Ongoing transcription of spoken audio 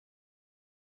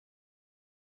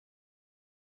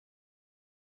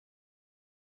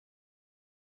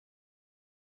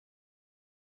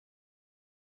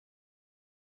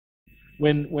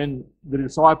When the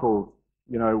disciples,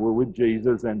 were with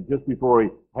Jesus, and just before he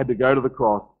had to go to the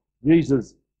cross,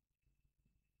 Jesus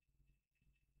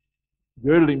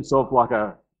girded himself like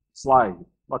a slave,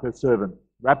 like a servant,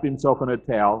 wrapped himself in a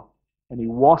towel, and he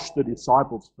washed the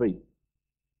disciples' feet.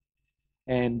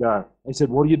 And they said,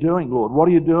 "What are you doing, Lord? What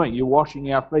are you doing? You're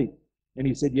washing our feet." And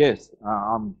he said, "Yes,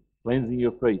 I'm cleansing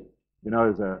your feet.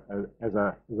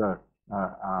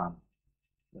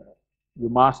 Your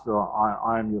master,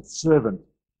 I am your servant."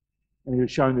 And he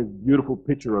was showing this beautiful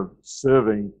picture of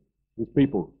serving his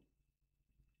people.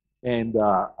 And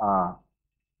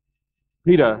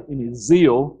Peter, in his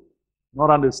zeal, not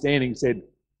understanding, said,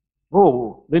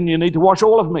 "Oh, then you need to wash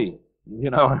all of me."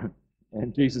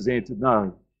 And Jesus answered,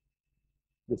 "No,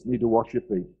 just need to wash your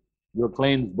feet. You're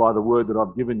cleansed by the word that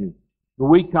I've given you." But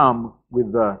we come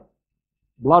with the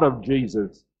blood of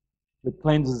Jesus that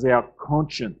cleanses our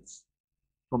conscience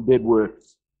from dead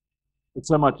works. It's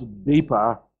so much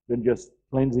deeper than just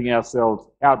cleansing ourselves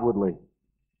outwardly.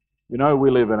 We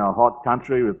live in a hot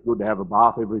country. It's good to have a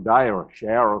bath every day or a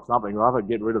shower or something or other,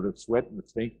 get rid of the sweat and the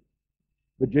stink.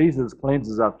 But Jesus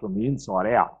cleanses us from the inside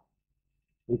out.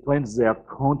 He cleanses our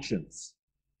conscience.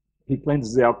 He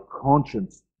cleanses our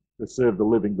conscience to serve the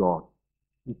living God.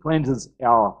 He cleanses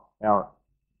our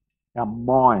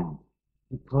mind.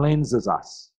 He cleanses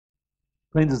us.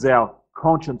 Cleanses our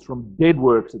conscience from dead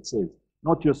works, it says.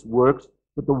 Not just works,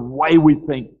 but the way we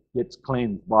think gets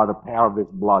cleansed by the power of this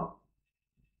blood.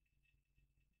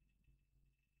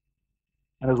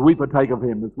 And as we partake of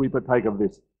him, as we partake of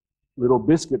this little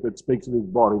biscuit that speaks of his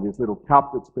body, this little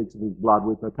cup that speaks of his blood,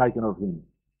 we've partaken of him.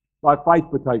 By faith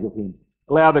partake of him.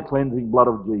 Allow the cleansing blood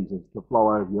of Jesus to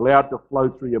flow over you. Allow it to flow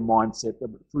through your mindset,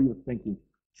 through your thinking,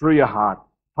 through your heart.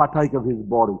 Partake of his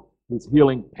body, his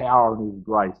healing power and his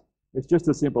grace. It's just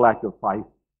a simple act of faith.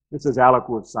 Just as Alec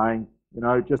was saying,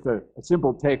 just a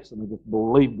simple text, and we just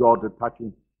believe God to touch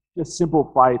him. Just simple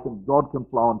faith, and God can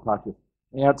flow and touch us.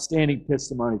 An outstanding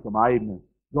testimony from Aiden.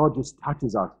 God just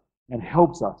touches us and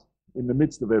helps us in the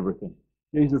midst of everything.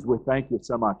 Jesus, we thank you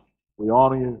so much. We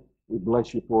honor you. We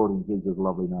bless you for it in Jesus'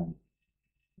 lovely name.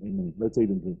 Amen. Let's eat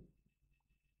and drink.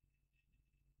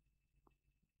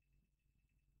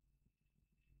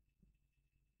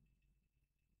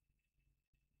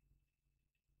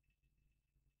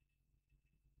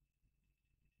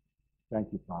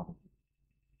 Thank you, Father.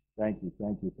 Thank you,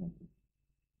 thank you, thank you.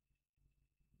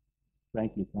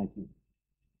 Thank you, thank you.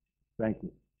 Thank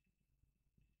you.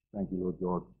 Thank you, Lord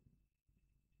God.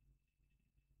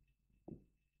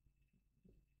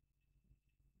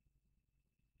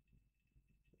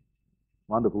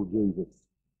 Wonderful Jesus.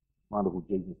 Wonderful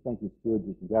Jesus. Thank you, Spirit.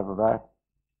 You can gather that.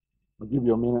 I'll give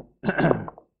you a minute.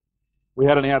 We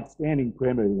had an outstanding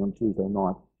prayer meeting on Tuesday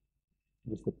night.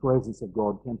 Just the presence of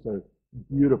God came so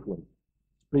beautifully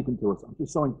speaking to us. I'm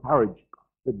just so encouraged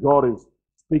that God is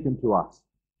speaking to us.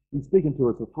 He's speaking to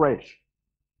us afresh,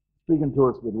 speaking to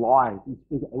us with life.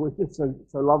 It was just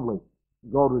so lovely.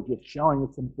 God was just showing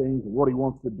us some things of what he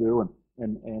wants to do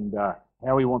and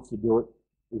how he wants to do it.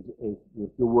 We're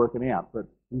still working out, but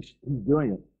he's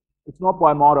doing it. It's not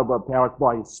by might or by power, it's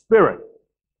by his Spirit.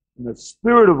 And the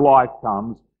Spirit of life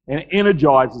comes and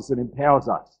energizes and empowers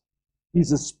us.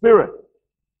 He's a Spirit.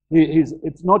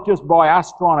 It's not just by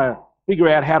us trying to figure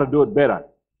out how to do it better.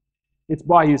 It's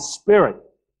by his Spirit.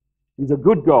 He's a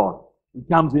good God. He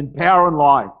comes in power and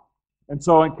life. And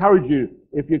so I encourage you,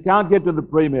 if you can't get to the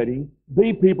pre-meeting,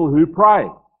 be people who pray.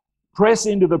 Press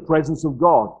into the presence of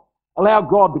God. Allow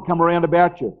God to come around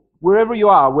about you. Wherever you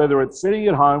are, whether it's sitting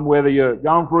at home, whether you're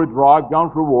going for a drive, going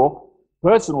for a walk.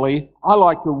 Personally, I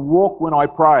like to walk when I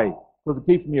pray because it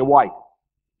keeps me awake.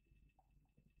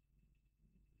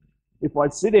 If I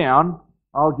sit down,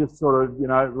 I'll just sort of,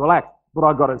 relax. But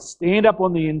I've got to stand up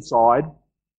on the inside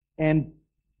and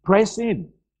press in.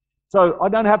 So I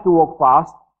don't have to walk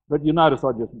fast, but you notice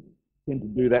I just tend to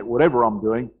do that whatever I'm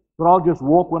doing. But I'll just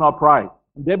walk when I pray.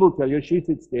 And Deb will tell you, she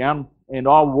sits down and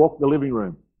I'll walk the living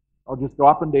room. I'll just go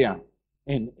up and down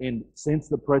and sense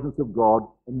the presence of God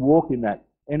and walk in that.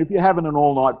 And if you're having an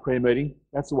all-night prayer meeting,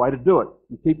 that's the way to do it.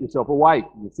 You keep yourself awake.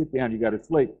 You sit down, you go to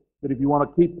sleep. But if you want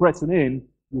to keep pressing in,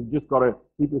 you've just got to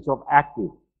keep yourself active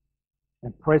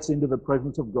and press into the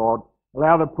presence of God.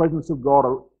 Allow the presence of God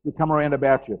to come around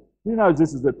about you. Who knows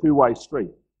this is a two-way street?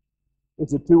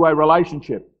 It's a two-way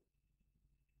relationship.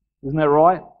 Isn't that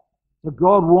right? So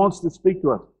God wants to speak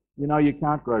to us. You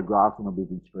can't grow grass on a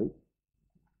busy street.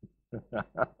 Isn't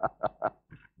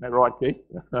that right, Keith?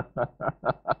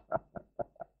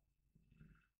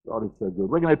 God is so good.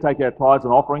 We're going to take our tithes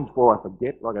and offerings before I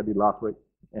forget, like I did last week,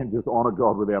 and just honour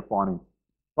God with our finances.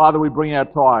 Father, we bring our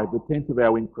tithe, the tenth of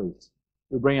our increase.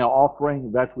 We bring our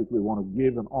offering, that which we want to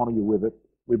give and honor you with it.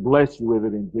 We bless you with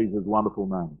it in Jesus' wonderful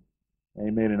name.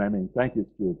 Amen and amen. Thank you,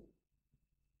 Stuart.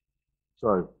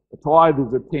 So, a tithe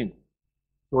is a tenth.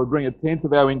 So we bring a tenth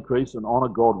of our increase and honor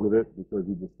God with it because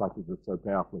he just touches us so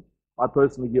powerfully. I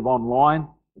personally give online.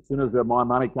 As soon as my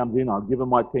money comes in, I'll give him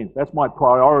my tenth. That's my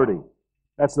priority.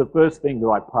 That's the first thing that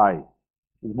I pay,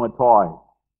 is my tithe.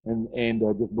 And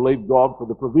just believe God for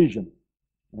the provision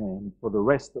and for the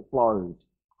rest that flows.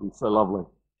 It's so lovely.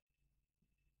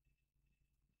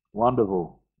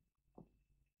 Wonderful.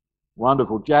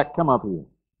 Wonderful. Jack, come up here.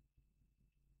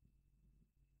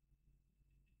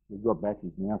 We've got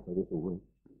batteries now, so this will work.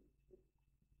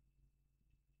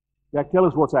 Jack, tell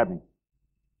us what's happening.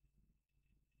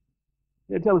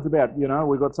 Yeah, tell us about,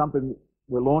 we've got something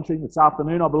we're launching this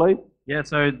afternoon, I believe. Yeah,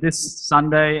 so this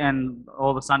Sunday and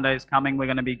all the Sundays coming, we're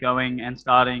going to be going and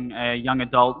starting a young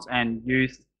adults and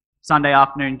youth Sunday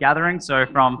afternoon gathering. So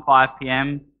from 5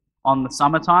 p.m. on the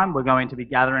summertime, we're going to be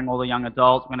gathering all the young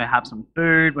adults. We're going to have some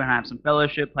food, we're going to have some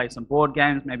fellowship, play some board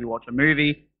games, maybe watch a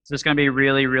movie. So it's going to be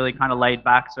really, really kind of laid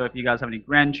back. So if you guys have any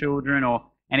grandchildren or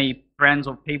any friends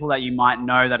or people that you might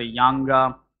know that are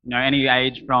younger, any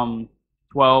age from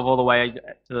 12 all the way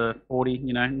to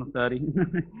 40, or 30.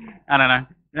 I don't know.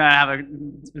 You don't have a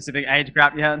specific age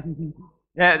gap yet.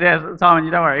 Yeah, Simon,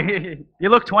 you don't worry. You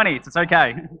look 20, so it's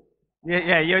okay.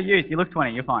 Yeah, you're youth. You look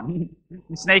 20, you're fine.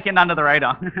 You sneak in under the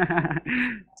radar.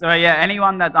 So yeah,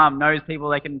 anyone that knows people,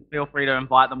 they can feel free to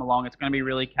invite them along. It's going to be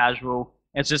really casual.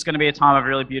 It's just going to be a time of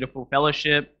really beautiful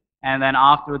fellowship. And then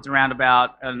afterwards, around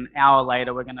about an hour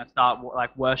later, we're going to start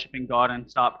worshiping God and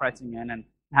start pressing in. And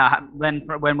then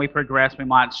when we progress, we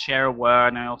might share a word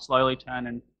and it'll slowly turn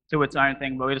into its own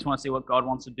thing. But we just want to see what God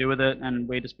wants to do with it. And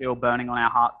we just feel burning on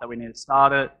our hearts that we need to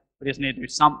start it. We just need to do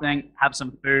something, have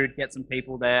some food, get some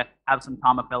people there, have some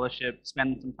time of fellowship,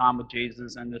 spend some time with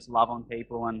Jesus and just love on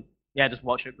people and just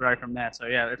watch it grow from there. So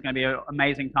it's going to be an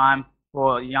amazing time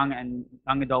for young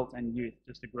adults and youth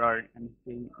just to grow and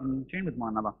be in tune with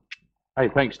one another. Hey,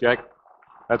 thanks, Jack.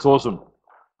 That's awesome.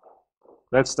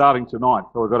 That's starting tonight.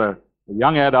 So we've got a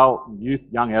young adult and youth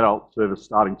young adult service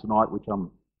starting tonight, which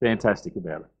I'm fantastic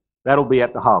about it. That'll be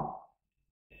at the hub.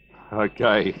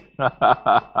 Okay.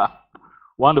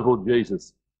 Wonderful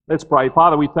Jesus. Let's pray.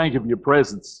 Father, we thank you for your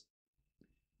presence.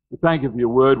 We thank you for your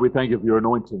word. We thank you for your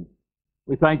anointing.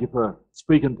 We thank you for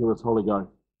speaking to us, Holy Ghost.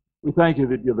 We thank you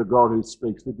that you're the God who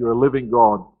speaks, that you're a living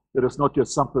God, that it's not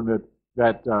just something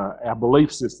that our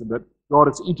belief system, that God,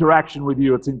 it's interaction with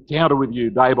you, it's encounter with you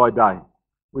day by day.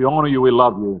 We honor you, we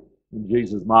love you, in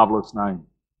Jesus' marvelous name.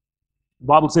 The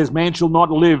Bible says, man shall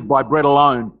not live by bread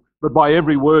alone, but by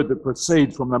every word that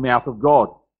proceeds from the mouth of God.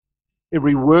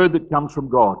 Every word that comes from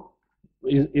God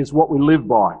is what we live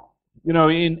by.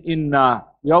 In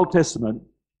the Old Testament,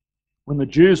 when the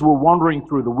Jews were wandering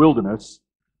through the wilderness,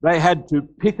 they had to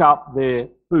pick up their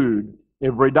food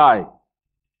every day.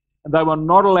 And they were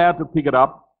not allowed to pick it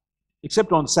up,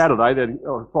 except on Saturday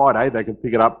or Friday, they could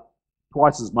pick it up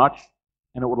twice as much,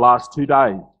 and it would last 2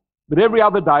 days. But every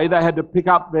other day, they had to pick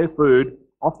up their food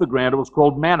off the ground. It was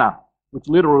called manna, which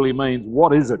literally means,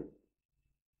 what is it?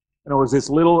 And it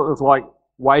was like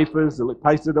wafers that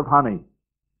tasted of honey.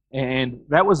 And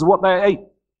that was what they ate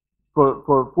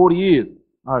for 40 years.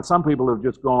 Some people have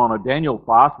just gone on a Daniel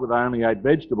fast where they only ate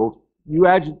vegetables. You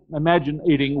imagine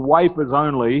eating wafers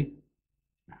only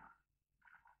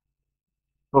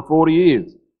for 40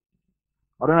 years.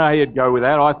 I don't know how you'd go with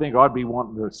that. I think I'd be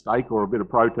wanting a steak or a bit of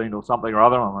protein or something or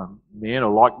other. I'm a man, I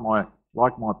like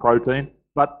my protein.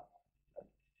 But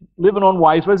living on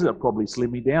wafers, it'd probably slim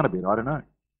me down a bit. I don't know.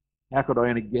 How could I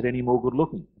only get any more good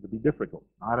looking? It'd be difficult.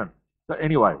 I don't know. So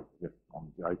anyway,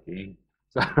 I'm joking.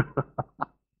 So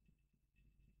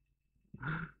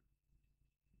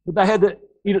but they had to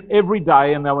eat it every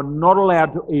day, and they were not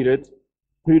allowed to eat it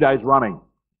 2 days running.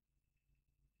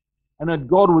 And then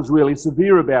God was really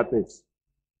severe about this.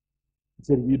 He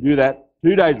said, if you do that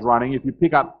 2 days running, if you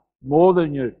pick up more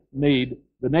than you need,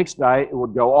 the next day it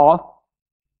would go off.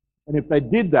 And if they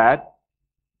did that,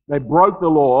 they broke the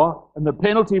law, and the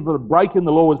penalty for breaking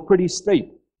the law was pretty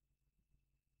steep.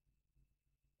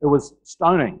 It was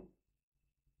stoning.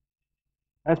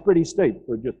 That's pretty steep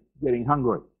for just getting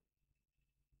hungry.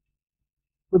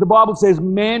 But the Bible says,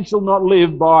 man shall not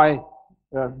live by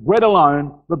bread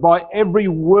alone, but by every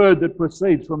word that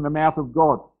proceeds from the mouth of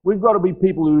God. We've got to be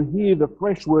people who hear the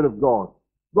fresh word of God.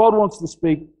 God wants to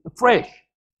speak fresh.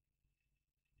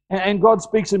 And God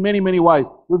speaks in many, many ways.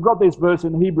 We've got this verse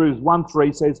in Hebrews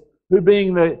 1:3 says, who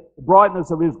being the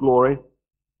brightness of his glory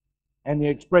and the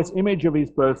express image of his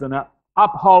person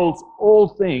upholds all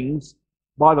things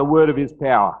by the word of his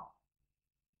power.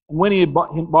 And when he had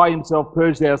by himself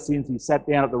purged our sins, he sat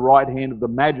down at the right hand of the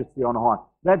Majesty on high.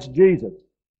 That's Jesus.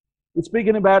 We're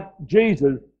speaking about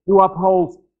Jesus, who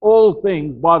upholds all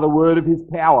things by the word of his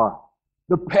power.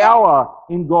 The power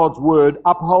in God's word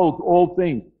upholds all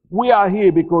things. We are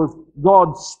here because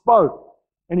God spoke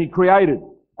and he created.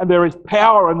 And there is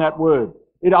power in that word.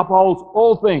 It upholds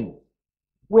all things.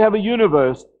 We have a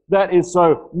universe that is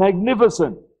so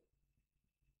magnificent.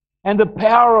 And the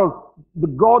power of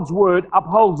God's word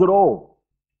upholds it all.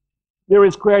 There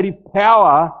is creative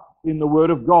power in the word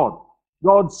of God.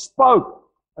 God spoke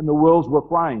and the worlds were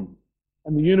framed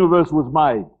and the universe was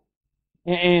made.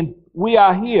 And we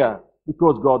are here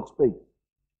because God speaks.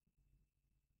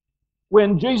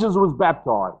 When Jesus was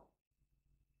baptized,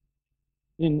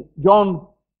 in John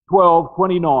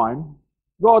 12:29,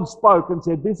 God spoke and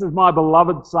said, "This is my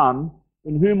beloved Son,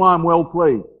 in whom I am well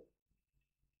pleased."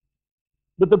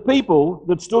 But the people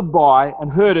that stood by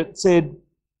and heard it said,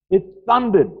 "It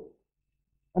thundered."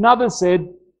 And others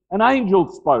said, "An angel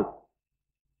spoke."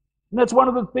 And that's one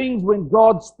of the things when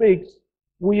God speaks,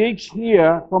 we each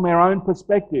hear from our own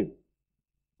perspective.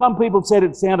 Some people said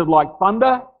it sounded like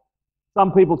thunder.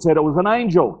 Some people said it was an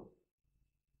angel.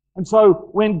 And so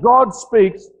when God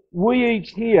speaks, we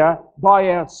each hear by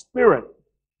our spirit.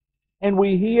 And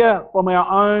we hear from our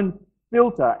own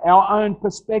filter, our own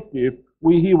perspective,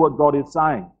 we hear what God is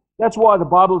saying. That's why the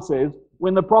Bible says,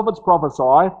 when the prophets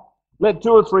prophesy, let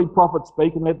 2 or 3 prophets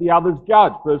speak and let the others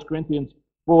judge. 1 Corinthians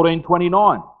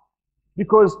 14:29.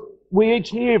 Because we each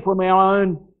hear from our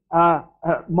own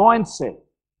mindset.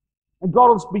 And God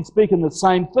will be speaking the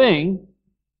same thing,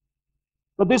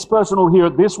 but this person will hear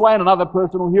it this way and another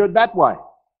person will hear it that way.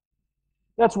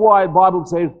 That's why the Bible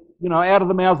says, out of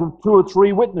the mouths of 2 or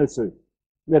 3 witnesses,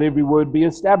 let every word be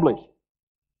established.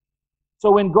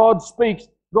 So when God speaks,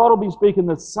 God will be speaking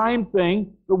the same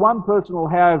thing. The one person will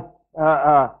have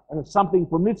something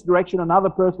from this direction, another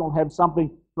person will have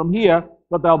something from here,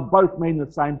 but they'll both mean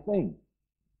the same thing.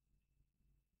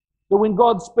 So when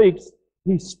God speaks,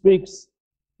 he speaks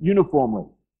uniformly.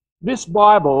 This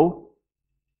Bible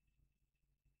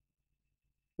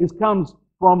comes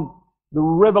from the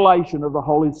revelation of the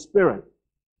Holy Spirit.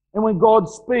 And when God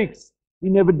speaks, he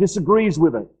never disagrees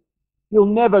with it. He'll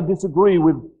never disagree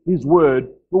with his word.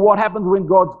 But what happens when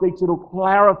God speaks, it'll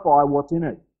clarify what's in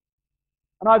it.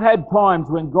 And I've had times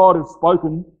when God has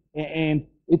spoken and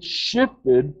it's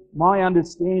shifted my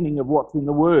understanding of what's in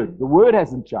the word. The word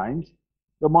hasn't changed,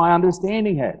 but my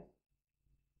understanding has.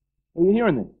 Are you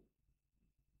hearing this?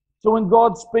 So when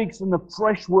God speaks and the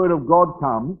fresh word of God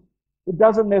comes, it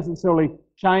doesn't necessarily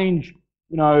change,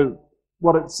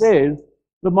 what it says,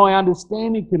 but my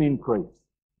understanding can increase.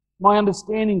 My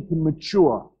understanding can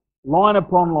mature, line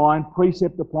upon line,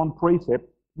 precept upon precept.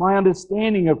 My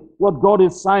understanding of what God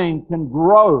is saying can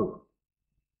grow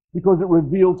because it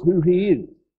reveals who he is.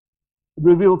 It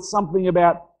reveals something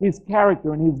about his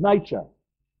character and his nature.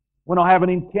 When I have an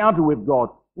encounter with God,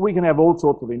 we can have all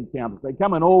sorts of encounters. They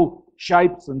come in all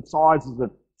shapes and sizes and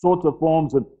sorts of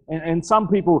forms. And some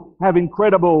people have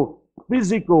incredible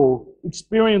physical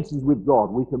experiences with God.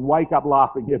 We can wake up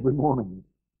laughing every morning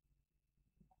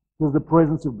because the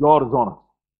presence of God is on us.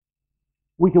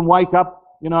 We can wake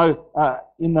up,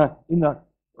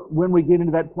 when we get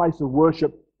into that place of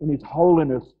worship in his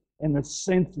holiness and the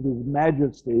sense of his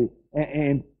majesty,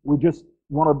 and we just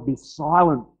want to be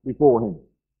silent before him.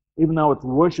 Even though it's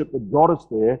worship that got us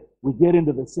there, we get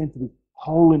into the sense of his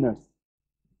holiness.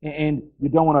 And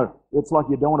it's like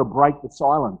you don't want to break the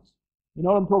silence. You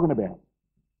know what I'm talking about?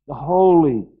 The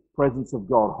holy presence of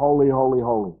God. Holy, holy,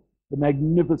 holy. The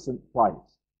magnificent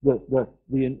place.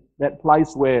 That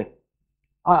place where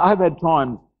I've had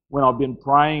times when I've been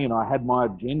praying and I had my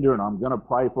agenda and I'm going to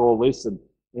pray for all this and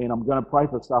I'm going to pray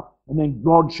for stuff, and then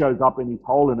God shows up in his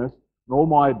holiness and all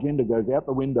my agenda goes out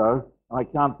the window and I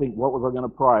can't think, what was I going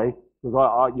to pray? Because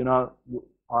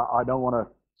I don't want to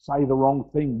say the wrong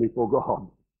thing before God.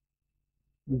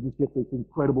 You just get this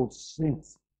incredible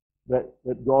sense that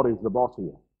God is the boss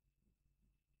here.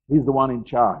 He's the one in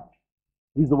charge.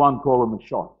 He's the one calling the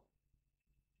shots.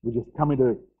 We just come into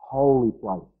a holy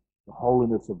place, the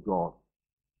holiness of God,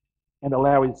 and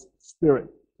allow his Spirit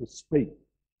to speak.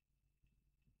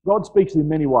 God speaks in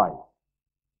many ways.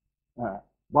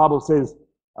 Bible says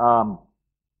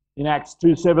in Acts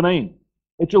 2:17,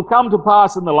 it shall come to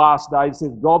pass in the last days,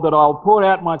 says God, that I will pour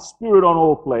out my Spirit on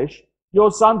all flesh. Your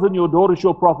sons and your daughters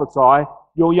shall prophesy.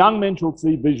 Your young men shall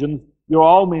see visions. Your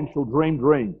old men shall dream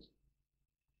dreams.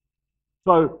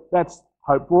 So that's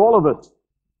hope for all of us.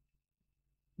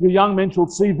 Your young men shall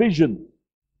see visions.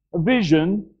 A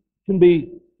vision can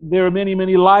be, there are many,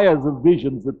 many layers of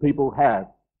visions that people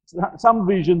have. Some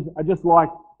visions are just like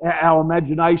our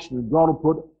imagination, and God will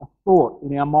put a thought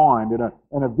in our mind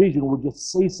and a vision. We'll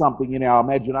just see something in our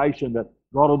imagination that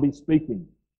God will be speaking.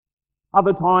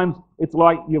 Other times, it's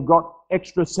like you've got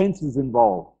extra senses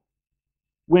involved.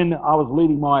 When I was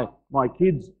leading my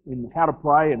kids in how to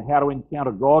pray and how to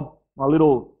encounter God, my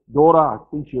little daughter, I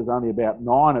think she was only about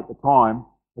 9 at the time,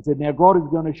 I said, now God is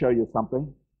going to show you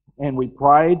something. And we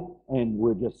prayed, and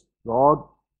we're just, God,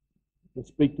 just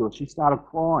speak to us. She started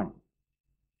crying.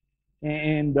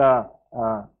 And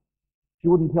she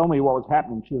wouldn't tell me what was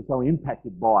happening. She was so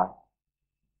impacted by it.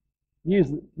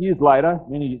 Years later,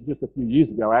 just a few years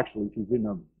ago actually, she's in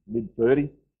her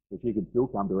mid-30s, so she could still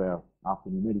come to our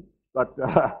afternoon meeting. But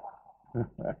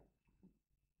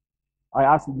I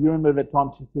asked her, do you remember that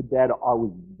time? She said, Dad, I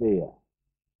was there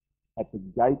at the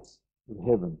gates of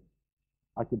heaven.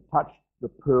 I could touch the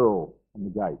pearl on the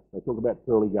gates. They talk about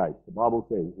pearly gates. The Bible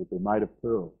says that they're made of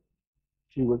pearl.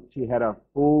 She had a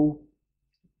full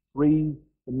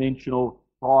 3-dimensional,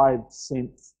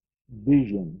 5-sense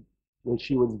vision where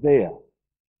she was there.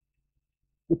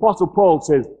 The Apostle Paul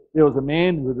says there was a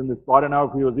man who was in this body. I don't know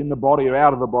if he was in the body or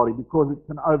out of the body, because it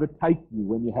can overtake you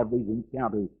when you have these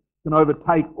encounters. It can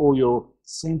overtake all your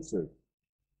senses.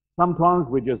 Sometimes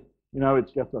we're just,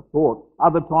 it's just a thought.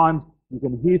 Other times you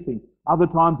can hear things. Other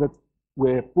times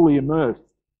we're fully immersed.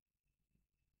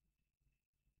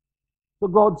 So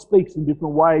God speaks in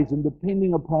different ways, and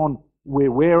depending upon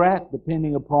where we're at,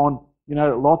 depending upon,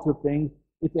 lots of things,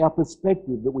 it's our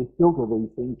perspective that we filter these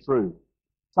things through.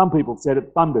 Some people said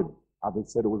it thundered.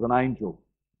 Others said it was an angel.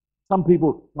 Some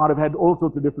people might have had all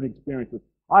sorts of different experiences.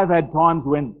 I've had times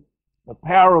when the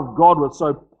power of God was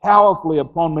so powerfully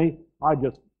upon me, I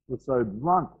just was so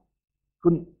drunk.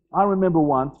 I remember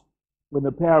once when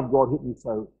the power of God hit me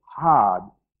so hard,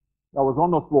 I was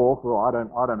on the floor for I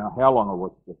don't know how long it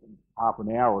was, just half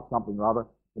an hour or something or other.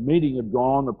 The meeting had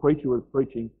gone, the preacher was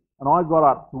preaching, and I got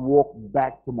up to walk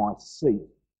back to my seat.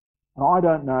 And I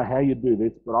don't know how you do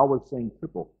this, but I was seeing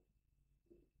triple.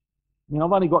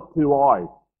 I've only got 2 eyes.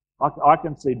 I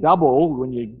can see double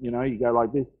when you go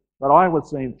like this, but I was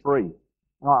seeing 3.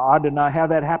 I didn't know how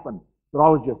that happened, but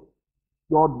God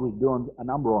was doing a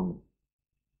number on me.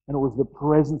 And it was the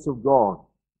presence of God.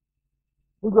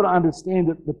 We've got to understand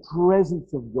that the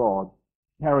presence of God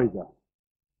carries us.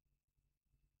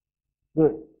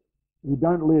 That we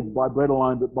don't live by bread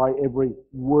alone, but by every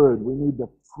word. We need the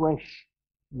fresh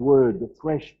word, the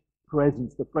fresh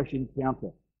presence, the fresh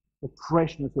encounter, the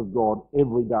freshness of God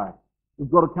every day.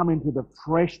 We've got to come into the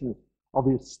freshness of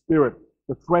His Spirit,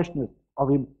 the freshness of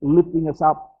Him lifting us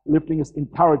up, lifting us,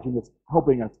 encouraging us,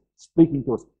 helping us, speaking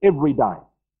to us every day.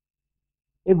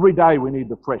 Every day we need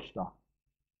the fresh stuff.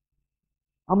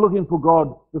 I'm looking for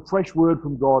God, the fresh word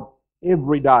from God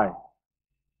every day.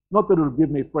 Not that it'll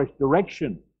give me fresh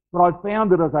direction, but I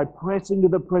found that as I press into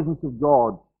the presence of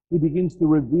God, He begins to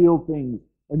reveal things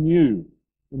anew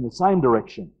in the same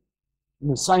direction, in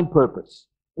the same purpose,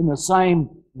 in the same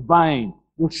vein.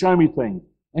 He'll show me things.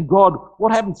 And God,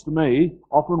 what happens to me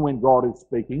often when God is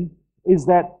speaking is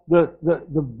that the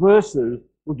verses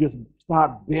will just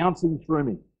start bouncing through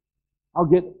me. I'll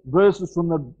get verses from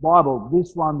the Bible,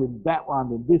 this one, then that one,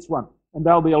 then this one, and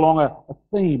they'll be along a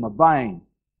theme, a vein.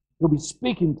 He'll be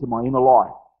speaking to my inner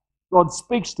life. God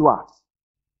speaks to us,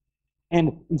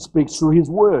 and He speaks through His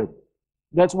Word.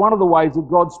 That's one of the ways that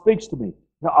God speaks to me.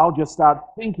 Now, I'll just start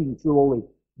thinking through all these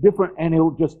different, and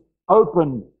He'll just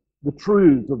open the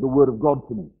truths of the Word of God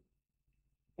to me.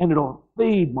 And it'll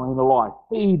feed my inner life,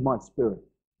 feed my spirit.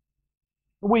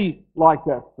 We like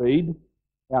to feed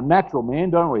our natural man,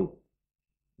 don't we?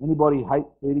 Anybody hate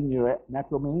feeding your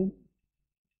natural man?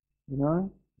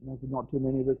 There's not too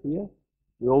many of us here.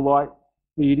 We all like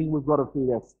feeding. We've got to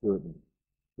feed our spirit. We've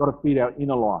got to feed our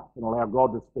inner life and allow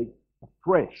God to speak a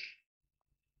fresh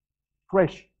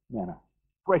manner,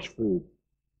 fresh food.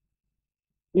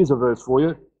 Here's a verse for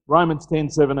you. Romans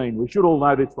 10:17. We should all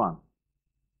know this one.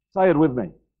 Say it with me.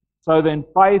 So then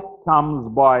faith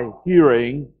comes by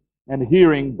hearing, and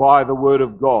hearing by the word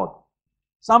of God.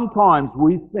 Sometimes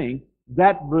we think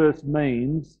that verse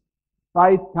means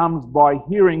faith comes by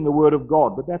hearing the word of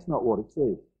God, but that's not what it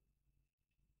says.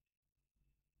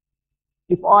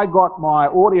 If I got my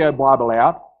audio Bible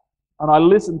out and I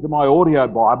listened to my audio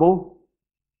Bible,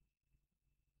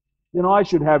 then I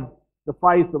should have the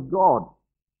faith of God.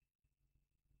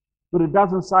 But it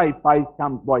doesn't say faith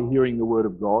comes by hearing the word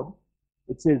of God.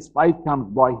 It says faith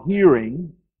comes by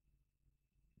hearing.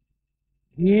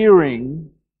 Hearing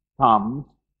comes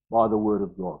by the word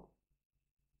of God.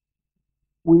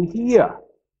 We hear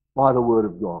by the word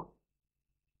of God.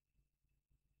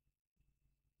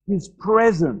 His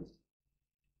presence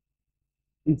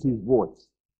is His voice.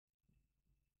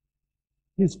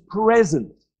 His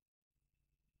presence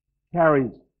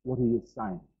carries what he is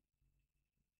saying.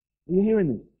 Are you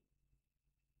hearing this?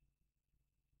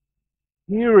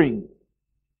 Hearing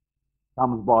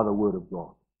comes by the word of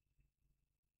God.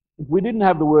 If we didn't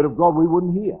have the word of God, we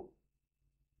wouldn't hear.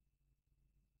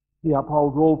 He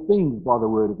upholds all things by the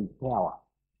word of his power.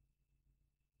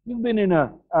 You've been in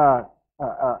an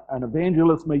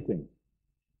evangelist meeting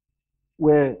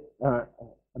where a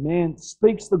man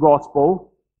speaks the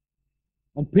gospel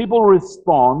and people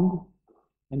respond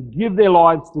and give their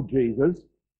lives to Jesus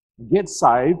and get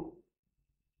saved,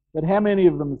 but how many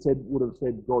of them would have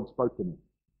said, God spoke to me?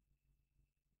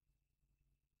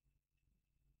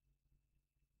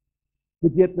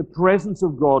 But yet the presence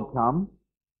of God comes,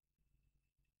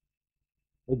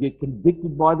 they get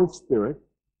convicted by the Spirit,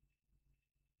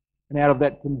 and out of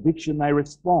that conviction they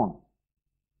respond.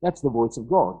 That's the voice of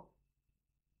God.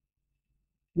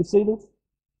 You see this?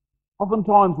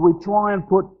 Oftentimes we try and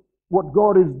put what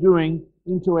God is doing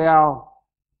into our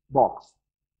box.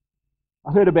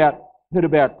 I heard about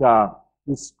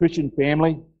this Christian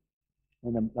family,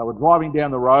 and they were driving down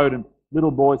the road, and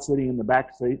little boy sitting in the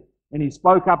back seat, and he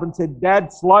spoke up and said,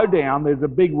 "Dad, slow down, there's a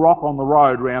big rock on the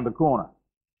road round the corner."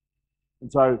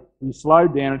 And so he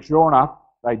slowed down, and sure enough,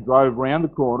 they drove round the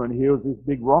corner, and here was this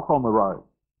big rock on the road.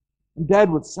 And Dad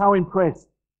was so impressed.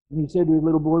 And he said to his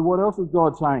little boy, "What else is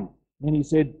God saying?" And he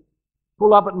said,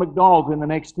 "Pull up at McDonald's in the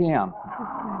next town."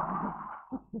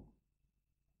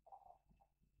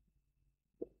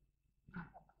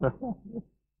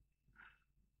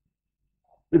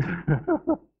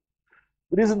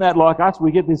 But isn't that like us?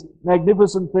 We get this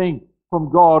magnificent thing from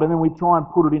God, and then we try and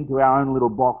put it into our own little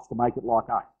box to make it like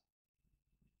us,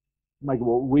 make it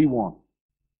what we want.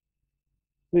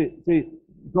 See,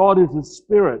 God is a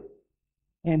spirit,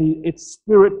 and it's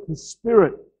spirit to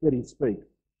spirit that he speaks.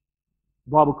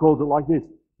 The Bible calls it like this: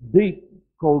 deep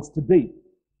calls to deep.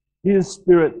 His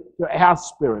spirit to our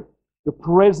spirit. The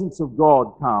presence of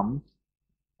God comes,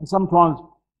 and sometimes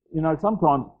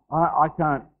I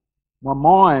can't, my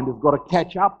mind has got to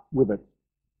catch up with it.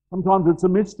 Sometimes it's a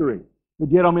mystery. But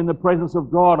yet I'm in the presence of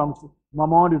God. My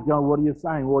mind is going, "What are you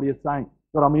saying? What are you saying?"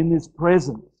 But I'm in this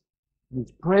presence. And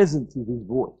his presence is his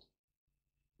voice.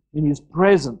 In his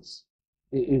presence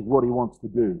is what he wants to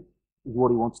do, is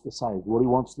what he wants to say, is what he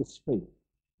wants to speak.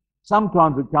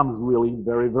 Sometimes it comes really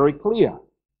very, very clear.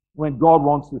 When God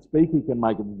wants to speak, he can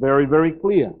make it very, very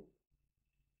clear.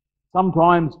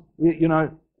 Sometimes,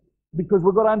 because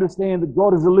we've got to understand that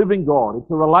God is a living God. It's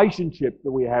a relationship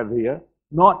that we have here,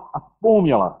 not a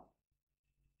formula.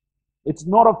 It's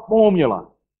not a formula.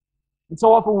 And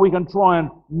so often we can try and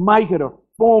make it a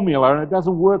formula, and it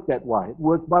doesn't work that way. It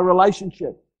works by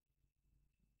relationship.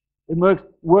 It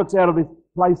works out of this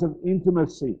place of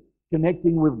intimacy,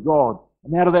 connecting with God.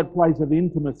 And out of that place of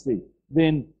intimacy,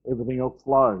 then everything else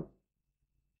flows.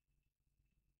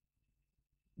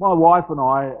 My wife and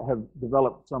I have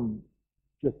developed some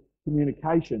just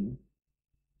communication.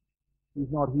 She's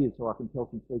not here, so I can tell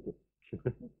some secrets.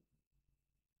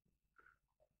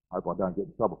 I hope I don't get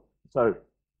in trouble. So,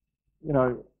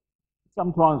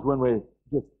 sometimes when we're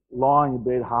just lying in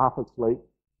bed half asleep,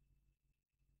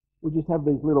 we just have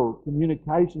these little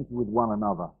communications with one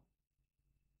another.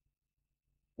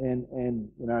 And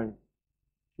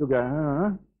she'll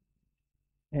go,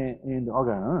 and I'll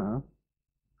go,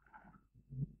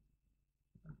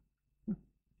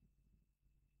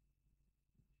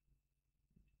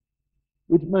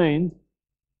 which means,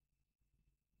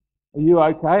 "Are you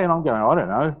okay?" And I'm going, "I don't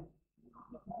know."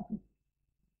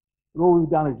 But all we've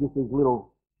done is just these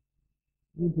little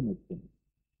intimate things.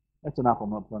 That's enough, I'm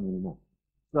not funny anymore.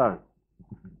 So,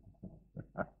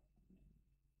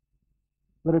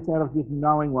 but it's out of just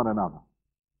knowing one another.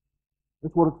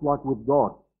 That's what it's like with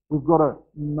God. We've got to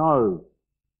know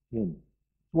him.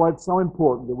 That's why it's so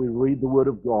important that we read the Word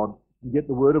of God and get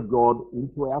the Word of God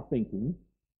into our thinking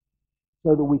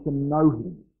so that we can know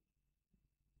him.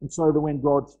 And so that when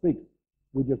God speaks,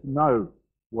 we just know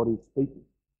what he's speaking.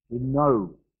 We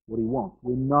know what he wants.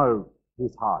 We know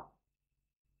his heart.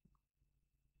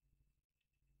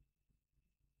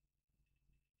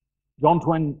 John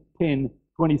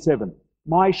 10:27.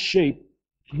 "My sheep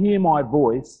hear my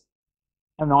voice,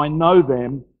 and I know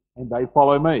them, and they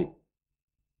follow me."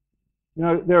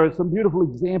 There are some beautiful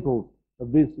examples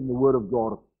of this in the Word of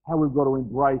God, how we've got to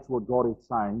embrace what God is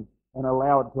saying and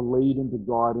allow it to lead and to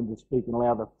guide and to speak, and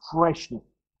allow the freshness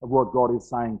of what God is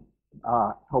saying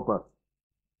help us.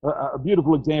 A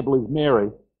beautiful example is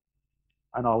Mary,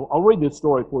 and I'll read this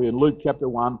story for you in Luke chapter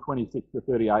 1, 26 to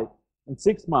 38. In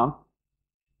 6 months,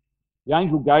 the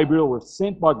angel Gabriel was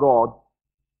sent by God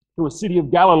to a city of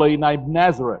Galilee named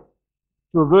Nazareth,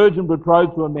 to a virgin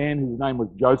betrothed to a man whose name was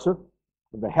Joseph,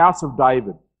 of the house of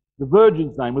David. The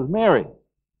virgin's name was Mary.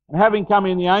 And having come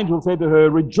in, the angel said to her,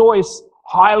 Rejoice,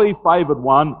 highly favoured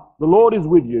one, the Lord is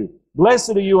with you.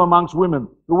 Blessed are you amongst women.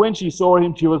 But when she saw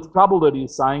him, she was troubled at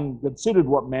his saying, considered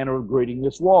what manner of greeting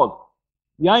this was.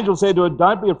 The angel said to her,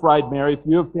 Don't be afraid, Mary, for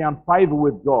you have found favour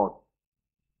with God.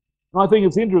 And I think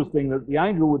it's interesting that the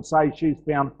angel would say she's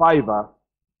found favour.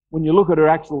 When you look at her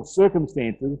actual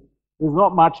circumstances, there's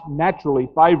not much naturally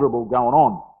favourable going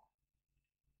on.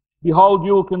 Behold,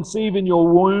 you will conceive in your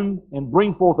womb and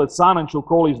bring forth a son, and shall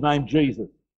call his name Jesus.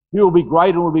 He will be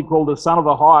great and will be called the Son of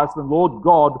the Highest, and Lord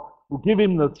God will give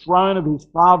him the throne of his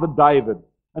father David,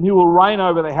 and he will reign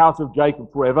over the house of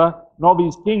Jacob forever, and of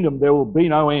his kingdom there will be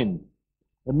no end.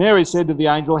 And Mary said to the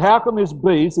angel, How can this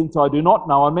be, since I do not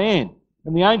know a man?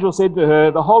 And the angel said to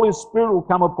her, The Holy Spirit will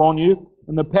come upon you,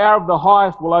 and the power of the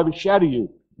Highest will overshadow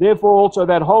you. Therefore also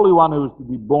that Holy One who is to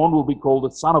be born will be called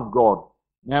the Son of God.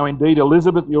 Now indeed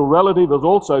Elizabeth, your relative, has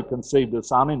also conceived a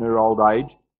son in her old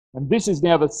age, and this is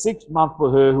now the 6th month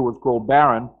for her who was called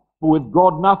barren, for with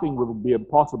God nothing will be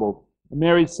impossible. And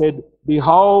Mary said,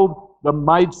 Behold, the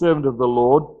maidservant of the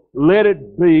Lord, let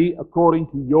it be according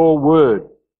to your word.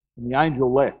 And the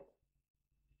angel left.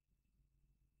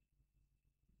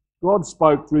 God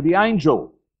spoke through the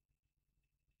angel.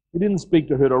 He didn't speak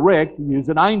to her direct, he used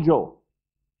an angel.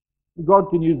 God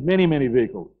can use many, many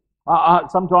vehicles.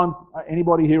 Sometimes,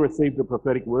 anybody here received a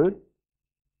prophetic word?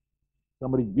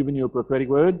 Somebody's given you a prophetic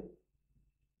word?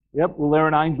 Yep, well, they're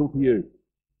an angel to you.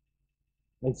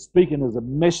 They're speaking as a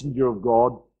messenger of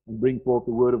God and bring forth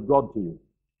the word of God to you.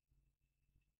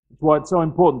 That's why it's so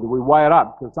important that we weigh it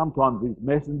up, because sometimes these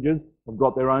messengers have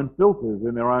got their own filters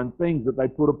and their own things that they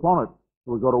put upon it.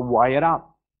 So we've got to weigh it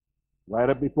up. Weigh it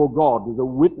up before God. There's a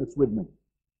witness with me.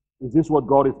 Is this what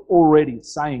God is already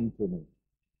saying to me?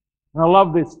 And I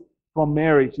love this from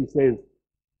Mary. She says,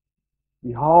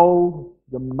 Behold,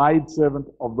 the maidservant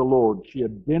of the Lord. She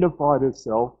identified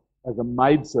herself as a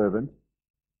maidservant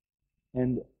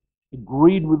and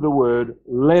agreed with the word,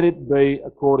 let it be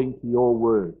according to your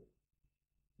word.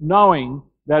 Knowing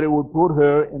that it would put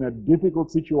her in a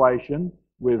difficult situation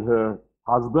with her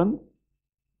husband,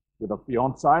 with a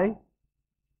fiancé.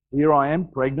 Here I am,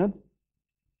 pregnant,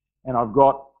 and I've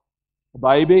got a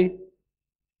baby,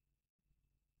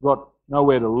 got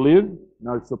nowhere to live,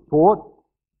 no support.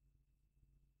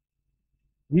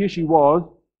 Here she was,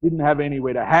 didn't have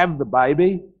anywhere to have the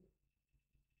baby.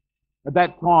 At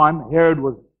that time, Herod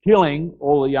was killing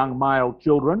all the young male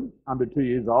children under 2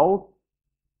 years old.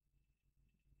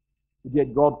 But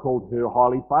yet God called her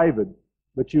highly favoured,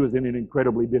 but she was in an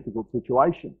incredibly difficult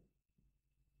situation.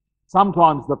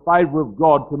 Sometimes the favour of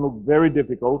God can look very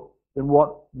difficult than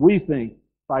what we think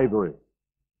favour is.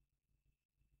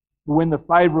 But when the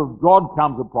favour of God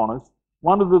comes upon us,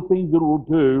 one of the things it will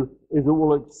do is it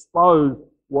will expose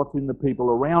what's in the people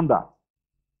around us.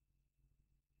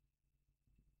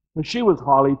 So she was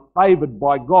highly favoured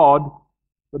by God,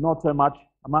 but not so much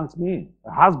amongst men.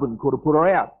 Her husband could have put her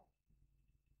out.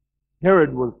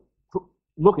 Herod was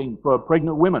looking for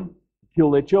pregnant women to kill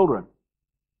their children.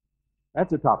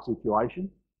 That's a tough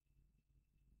situation.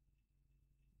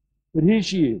 But here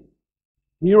she is.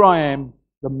 Here I am,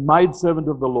 the maidservant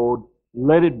of the Lord.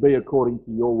 Let it be according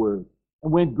to your word.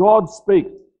 And when God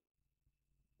speaks,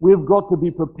 we've got to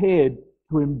be prepared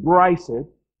to embrace it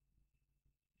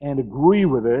and agree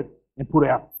with it and put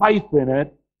our faith in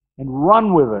it and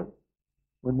run with it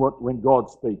when God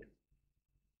speaks.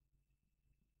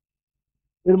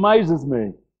 It amazes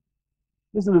me.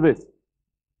 Listen to this.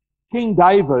 King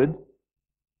David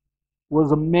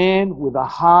was a man with a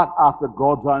heart after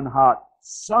God's own heart.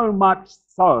 So much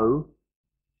so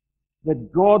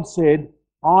that God said,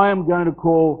 I am going to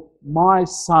call my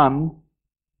son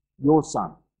your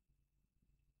son.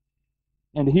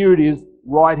 And here it is,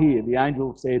 right here. The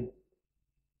angel said,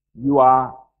 you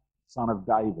are son of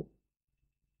David.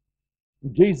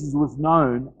 And Jesus was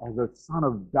known as a son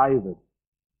of David.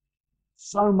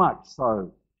 So much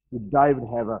so did David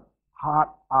have a heart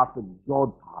after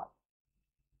God's heart.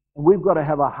 And we've got to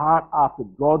have a heart after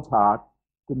God's heart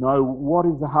to know what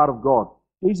is the heart of God.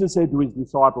 Jesus said to his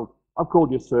disciples, I've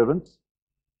called you servants.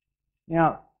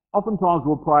 Now, oftentimes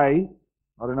we'll pray,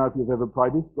 I don't know if you've ever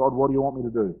prayed this, God, what do you want me to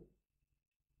do?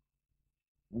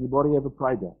 Anybody ever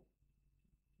prayed that?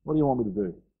 What do you want me to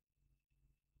do?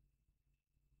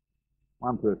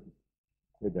 One person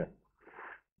said that.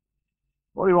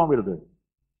 What do you want me to do?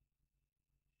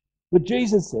 But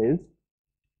Jesus says,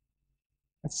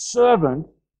 a servant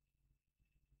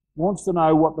wants to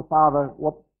know what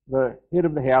the head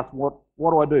of the house, what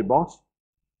do I do, boss?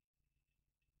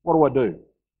 What do I do?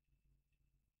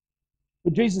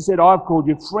 But Jesus said, I've called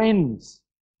you friends.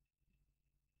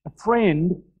 A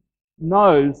friend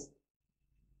knows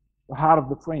the heart of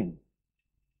the friend.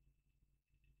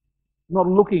 Not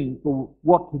looking for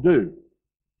what to do,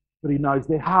 but he knows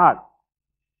their heart.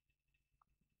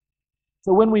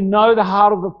 So when we know the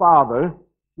heart of the Father,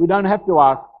 we don't have to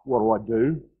ask, what do I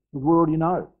do? Because we already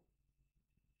know.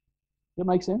 Does that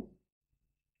make sense?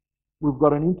 We've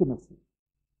got an intimacy.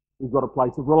 We've got a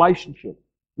place of relationship.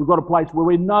 We've got a place where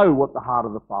we know what the heart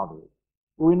of the Father is.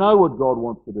 Where we know what God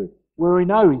wants to do. Where we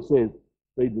know, he says,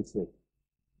 feed the sick,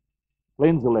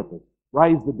 cleanse the lepers,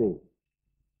 raise the dead,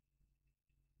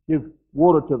 give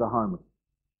water to the homeless,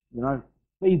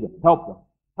 feed them, help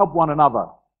one another.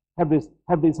 Have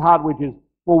this heart which is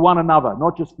for one another,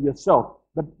 not just for yourself,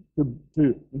 but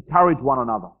to encourage one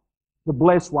another, to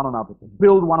bless one another, to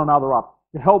build one another up,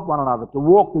 to help one another, to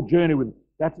walk the journey with.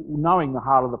 That's knowing the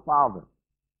heart of the Father.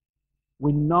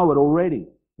 We know it already.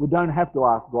 We don't have to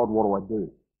ask God, what do I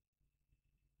do?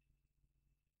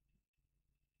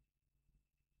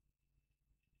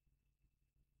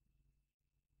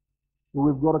 So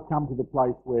we've got to come to the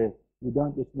place where we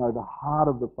don't just know the heart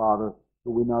of the Father,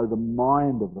 but we know the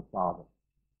mind of the Father.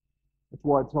 That's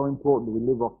why it's so important that we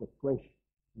live off the fresh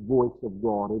voice of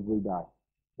God every day.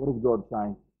 What is God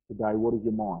saying today? What is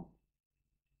your mind?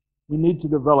 We need to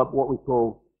develop what we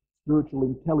call spiritual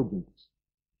intelligence,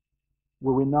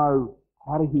 where we know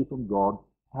how to hear from God,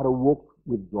 how to walk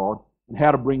with God, and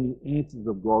how to bring the answers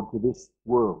of God to this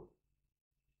world.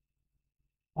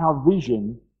 Our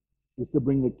vision is to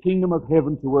bring the kingdom of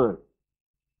heaven to earth.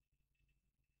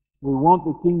 We want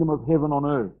the kingdom of heaven on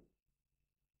earth.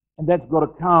 And that's got to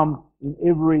come in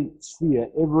every sphere,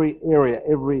 every area,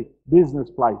 every business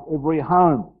place, every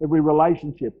home, every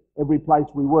relationship, every place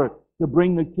we work, to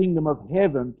bring the kingdom of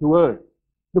heaven to earth,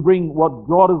 to bring what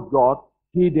God has got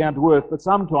here down to earth. But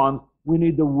sometimes we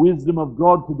need the wisdom of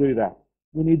God to do that.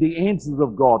 We need the answers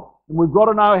of God. And we've got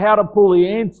to know how to pull the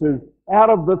answers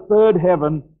out of the third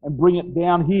heaven and bring it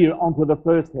down here onto the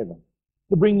first heaven.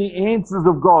 To bring the answers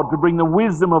of God, to bring the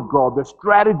wisdom of God, the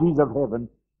strategies of heaven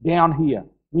down here.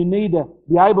 We need to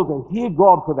be able to hear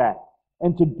God for that.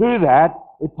 And to do that,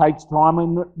 it takes time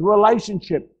in the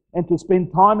relationship and to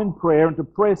spend time in prayer and to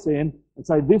press in and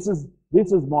say, this is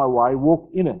my way, walk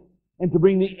in it. And to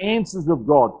bring the answers of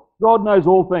God. God knows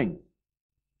all things.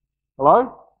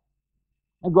 Hello?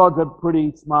 And God's a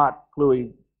pretty smart,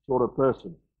 cluey sort of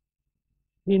person.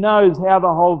 He knows how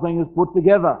the whole thing is put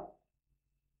together.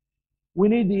 We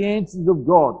need the answers of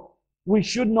God. We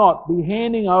should not be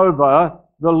handing over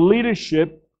the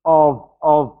leadership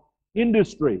of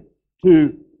industry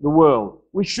to the world.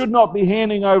 We should not be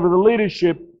handing over the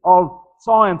leadership of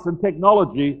science and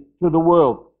technology to the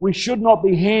world. We should not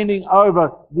be handing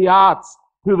over the arts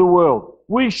to the world.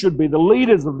 We should be the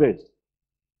leaders of this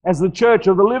as the church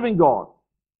of the living God.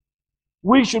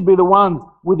 We should be the ones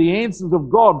with the answers of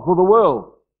God for the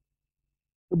world.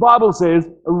 The Bible says,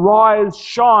 arise,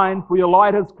 shine, for your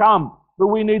light has come. But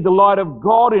we need the light of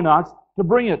God in us to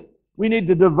bring it. We need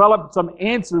to develop some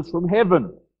answers from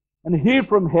heaven and hear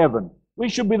from heaven. We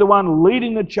should be the one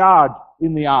leading the charge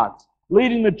in the arts,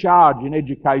 leading the charge in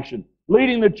education,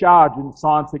 leading the charge in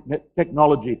science and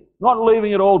technology, not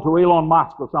leaving it all to Elon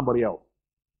Musk or somebody else.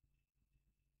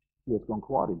 Yeah, it's gone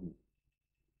quiet in here.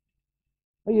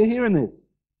 Are you hearing this?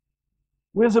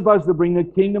 We're supposed to bring the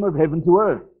kingdom of heaven to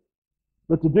earth.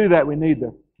 But to do that, we need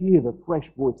to hear the fresh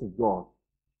voice of God,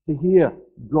 to hear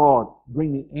God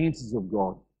bring the answers of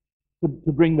God,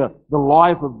 to bring the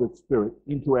life of the Spirit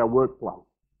into our workplace,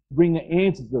 to bring the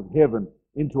answers of heaven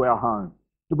into our home,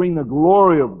 to bring the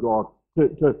glory of God,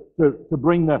 to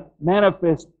bring the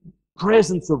manifest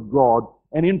presence of God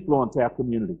and influence our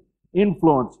community,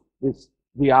 influence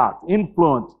the arts,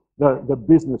 influence the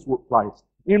business place,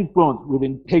 influence with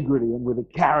integrity and with a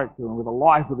character and with a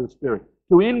life of the Spirit,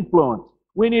 to influence.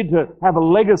 We need to have a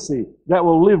legacy that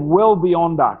will live well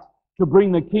beyond us to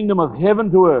bring the kingdom of heaven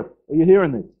to earth. Are you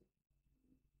hearing this?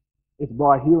 It's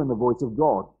by hearing the voice of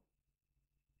God.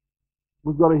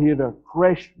 We've got to hear the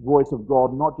fresh voice of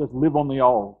God, not just live on the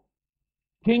old.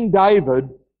 King David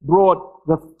brought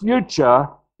the future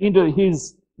into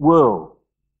his world.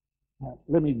 Now,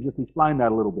 let me just explain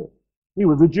that a little bit. He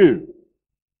was a Jew,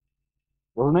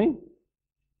 wasn't he?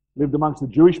 Lived amongst the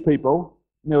Jewish people,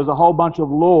 and there was a whole bunch of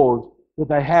laws that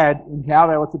they had in how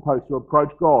they were supposed to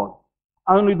approach God.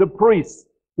 Only the priests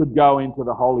could go into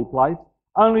the holy place.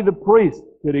 Only the priests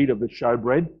could eat of the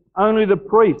showbread. Only the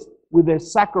priests, with their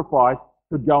sacrifice,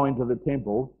 could go into the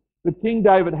temple. But King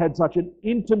David had such an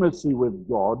intimacy with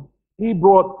God, he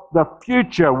brought the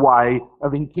future way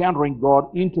of encountering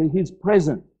God into his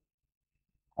present.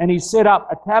 And he set up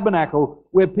a tabernacle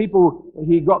where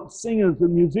he got singers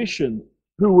and musicians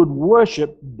who would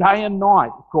worship day and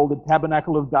night, called the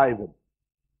Tabernacle of David.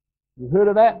 You heard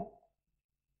of that?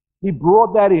 He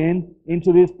brought that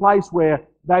into this place where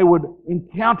they would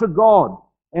encounter God.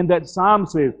 And that psalm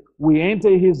says, we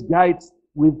enter his gates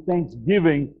with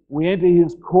thanksgiving, we enter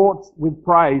his courts with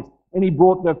praise. And he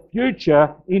brought the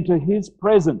future into his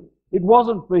present. It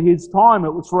wasn't for his time,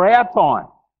 it was for our time.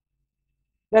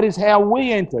 That is how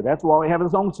we enter. That's why we have a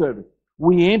song service.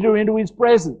 We enter into his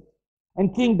presence.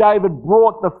 And King David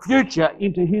brought the future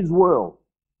into his world.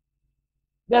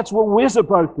 That's what we're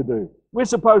supposed to do. We're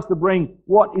supposed to bring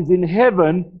what is in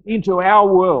heaven into our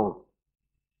world,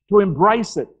 to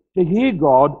embrace it, to hear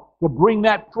God, to bring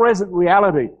that present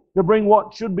reality, to bring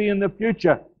what should be in the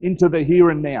future into the here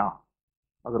and now.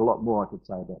 I've got a lot more I could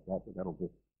say about that, but that'll do.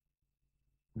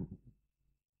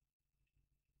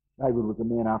 David was a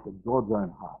man after God's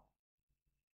own heart.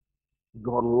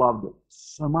 God loved it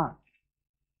so much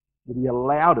that he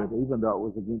allowed it even though it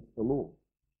was against the law.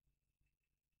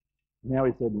 Now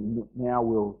he said, now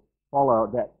we'll follow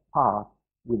that path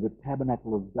with the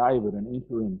tabernacle of David and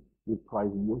enter in with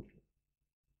praise and worship.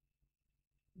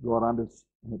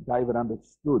 David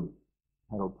understood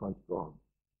how to approach God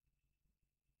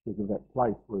because of that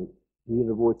place where we hear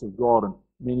the voice of God, and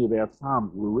many of our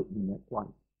psalms were written in that place.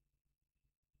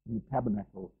 In the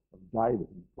tabernacle of David,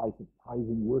 in the place of praise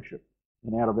and worship.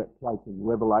 And out of that place of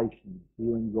revelation,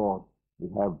 hearing God, we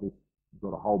have this, we've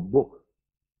got a whole book,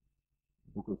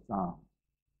 the book of Psalms,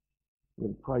 where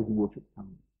the praise and worship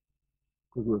comes.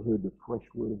 Because we've heard the fresh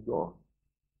word of God.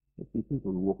 There's few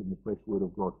people who walk in the fresh word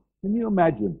of God. Can you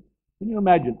imagine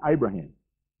Abraham?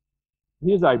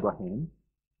 Here's Abraham,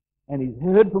 and he's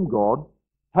heard from God,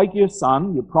 take your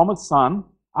son, your promised son,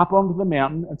 up onto the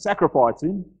mountain and sacrifice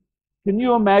him. Can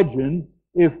you imagine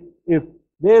if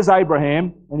there's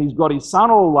Abraham and he's got his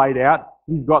son all laid out,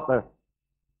 he's got the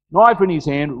knife in his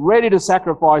hand, ready to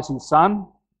sacrifice his son,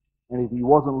 and if he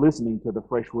wasn't listening to the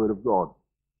fresh word of God?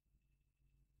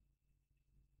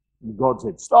 And God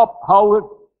said, stop, hold it.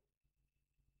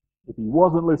 If he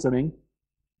wasn't listening,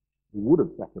 he would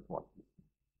have sacrificed him.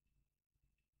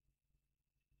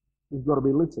 He's got to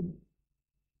be listening,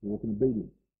 walk in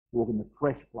obedience, walk in the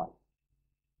fresh place,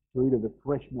 to eat of the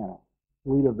fresh manna,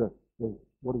 to eat of the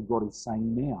what God is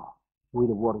saying now, to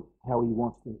eat of how he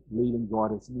wants to lead and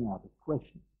guide us now, the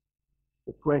freshness,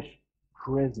 the fresh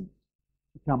presence,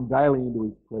 to come daily into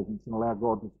his presence and allow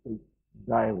God to speak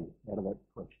daily out of that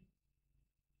freshness.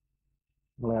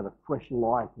 And allow the fresh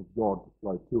life of God to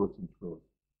flow to us and through us.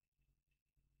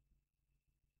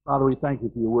 Father, we thank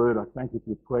you for your word. I thank you for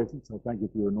your presence. I thank you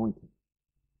for your anointing.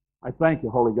 I thank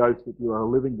you, Holy Ghost, that you are a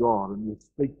living God and you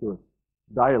speak to us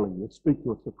daily. You speak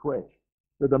to us afresh.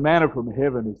 That the manna from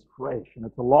heaven is fresh and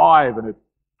it's alive and it's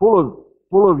full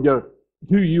of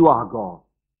who you are, God.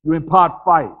 You impart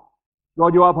faith.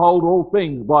 God, you uphold all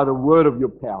things by the word of your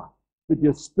power. That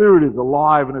your spirit is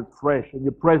alive and it's fresh and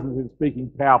your presence is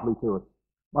speaking powerfully to us.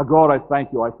 My God, I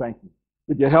thank you.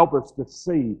 That you help us to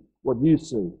see what you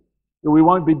see. That we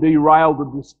won't be derailed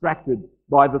and distracted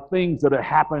by the things that are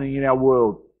happening in our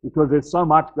world, because there's so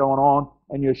much going on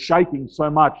and you're shaking so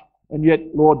much. And yet,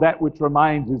 Lord, that which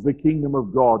remains is the kingdom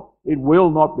of God. It will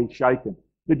not be shaken.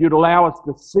 That you'd allow us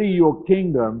to see your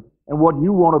kingdom and what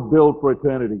you want to build for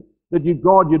eternity. That you,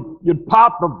 God, you'd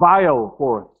part the veil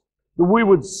for us. That we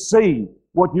would see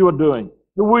what you are doing.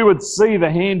 That we would see the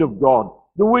hand of God.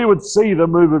 That we would see the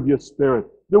move of your Spirit.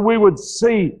 That we would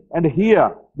see and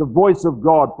hear the voice of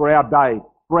God for our day,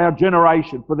 for our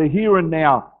generation, for the here and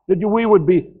now. That we would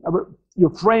be your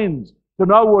friends, to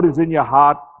know what is in your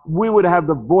heart. We would have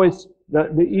the voice,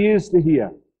 the ears to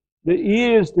hear. The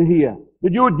ears to hear.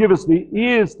 That you would give us the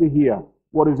ears to hear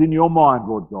what is in your mind,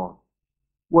 Lord God.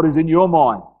 What is in your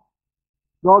mind.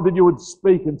 God, that you would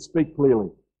speak and speak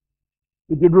clearly.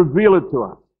 That you'd reveal it to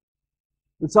us.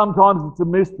 That sometimes it's a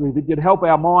mystery. That you'd help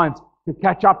our minds to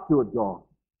catch up to it, God.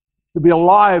 To be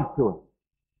alive to it.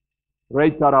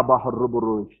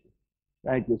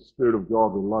 Thank you, Spirit of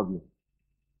God. We love you.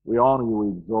 We honor you. We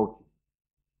exalt you.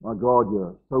 My God,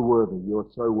 you're so worthy. You're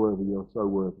so worthy. You're so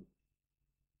worthy.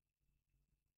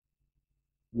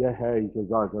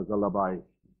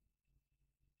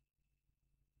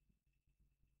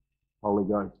 Holy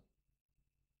Ghost.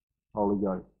 Holy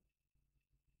Ghost.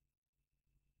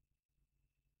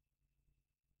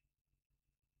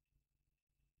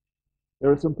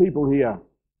 There are some people here.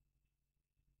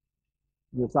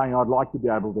 You're saying, I'd like to be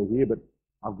able to hear, but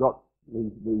I've got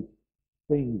these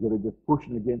things that are just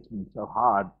pushing against me so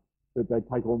hard that they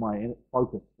take all my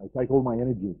focus. They take all my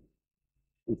energy.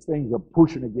 These things are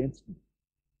pushing against me.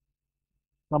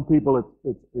 Some people,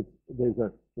 there's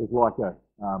like a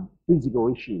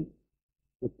physical issue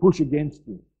that push against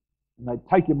you, and they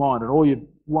take your mind, and all you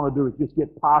want to do is just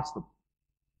get past them.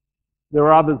 There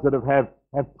are others that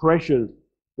have pressures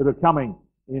that are coming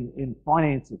in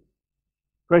finances,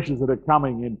 pressures that are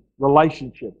coming in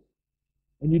relationships,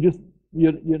 and you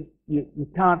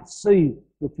can't see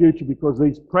the future because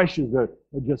these pressures are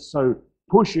just so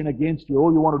pushing against you.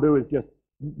 All you want to do is just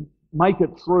make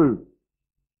it through.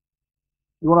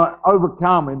 You want to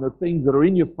overcome in the things that are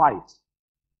in your face.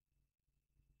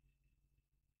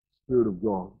 Spirit of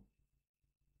God.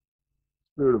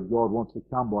 Spirit of God wants to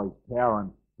come by His power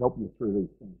and help you through these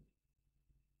things.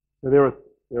 So there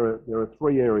are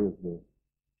three areas there.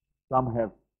 Some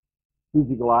have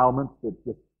physical ailments that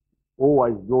just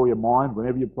always draw your mind.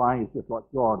 Whenever you're praying, it's just like,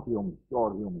 God heal me,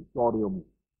 God heal me, God heal me.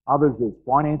 Others, there's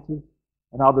finances,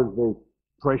 and others, there's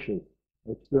pressures,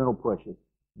 external pressures,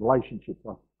 relationships,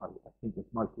 I think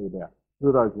it's mostly about. Who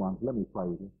are those ones? Let me pray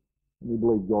with you. Let me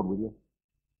believe God with you.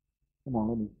 Come on,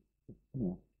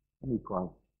 let me pray.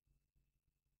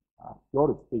 God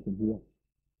is speaking here.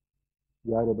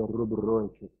 Holy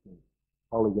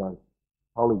Ghost,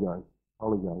 Holy Ghost,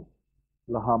 Holy Ghost.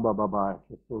 Lahamba Baba,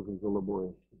 Shesozo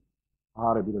Zoloboy.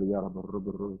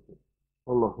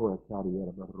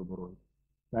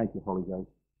 Thank you, Holy Ghost.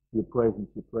 Your presence,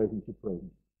 your presence, your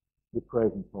presence. Your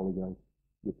presence, Holy Ghost.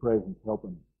 Your presence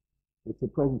helping. It's the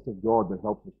presence of God that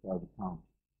helps us to overcome.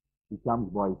 He comes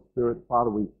by His Spirit.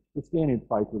 Father, we stand in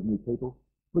faith with me, people.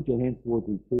 Put your hands towards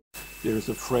these people. There is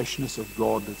a freshness of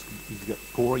God that's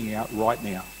pouring out right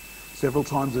now. Several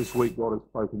times this week, God has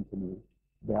spoken to me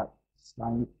about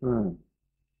staying firm,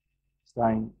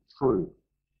 staying true,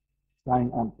 staying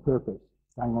on purpose,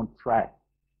 staying on track.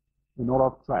 We're not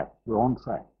off track. We're on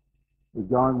track. We're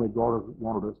going where God has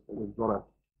wanted us, but we've got to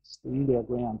stand our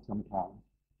ground sometimes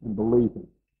and believe Him.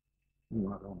 You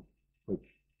know, I don't preach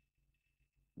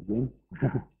again.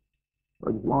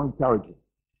 I just want to encourage you.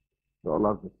 God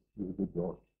loves us. He's a good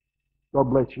God. God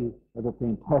bless you. Have a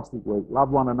fantastic week.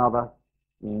 Love one another,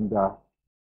 and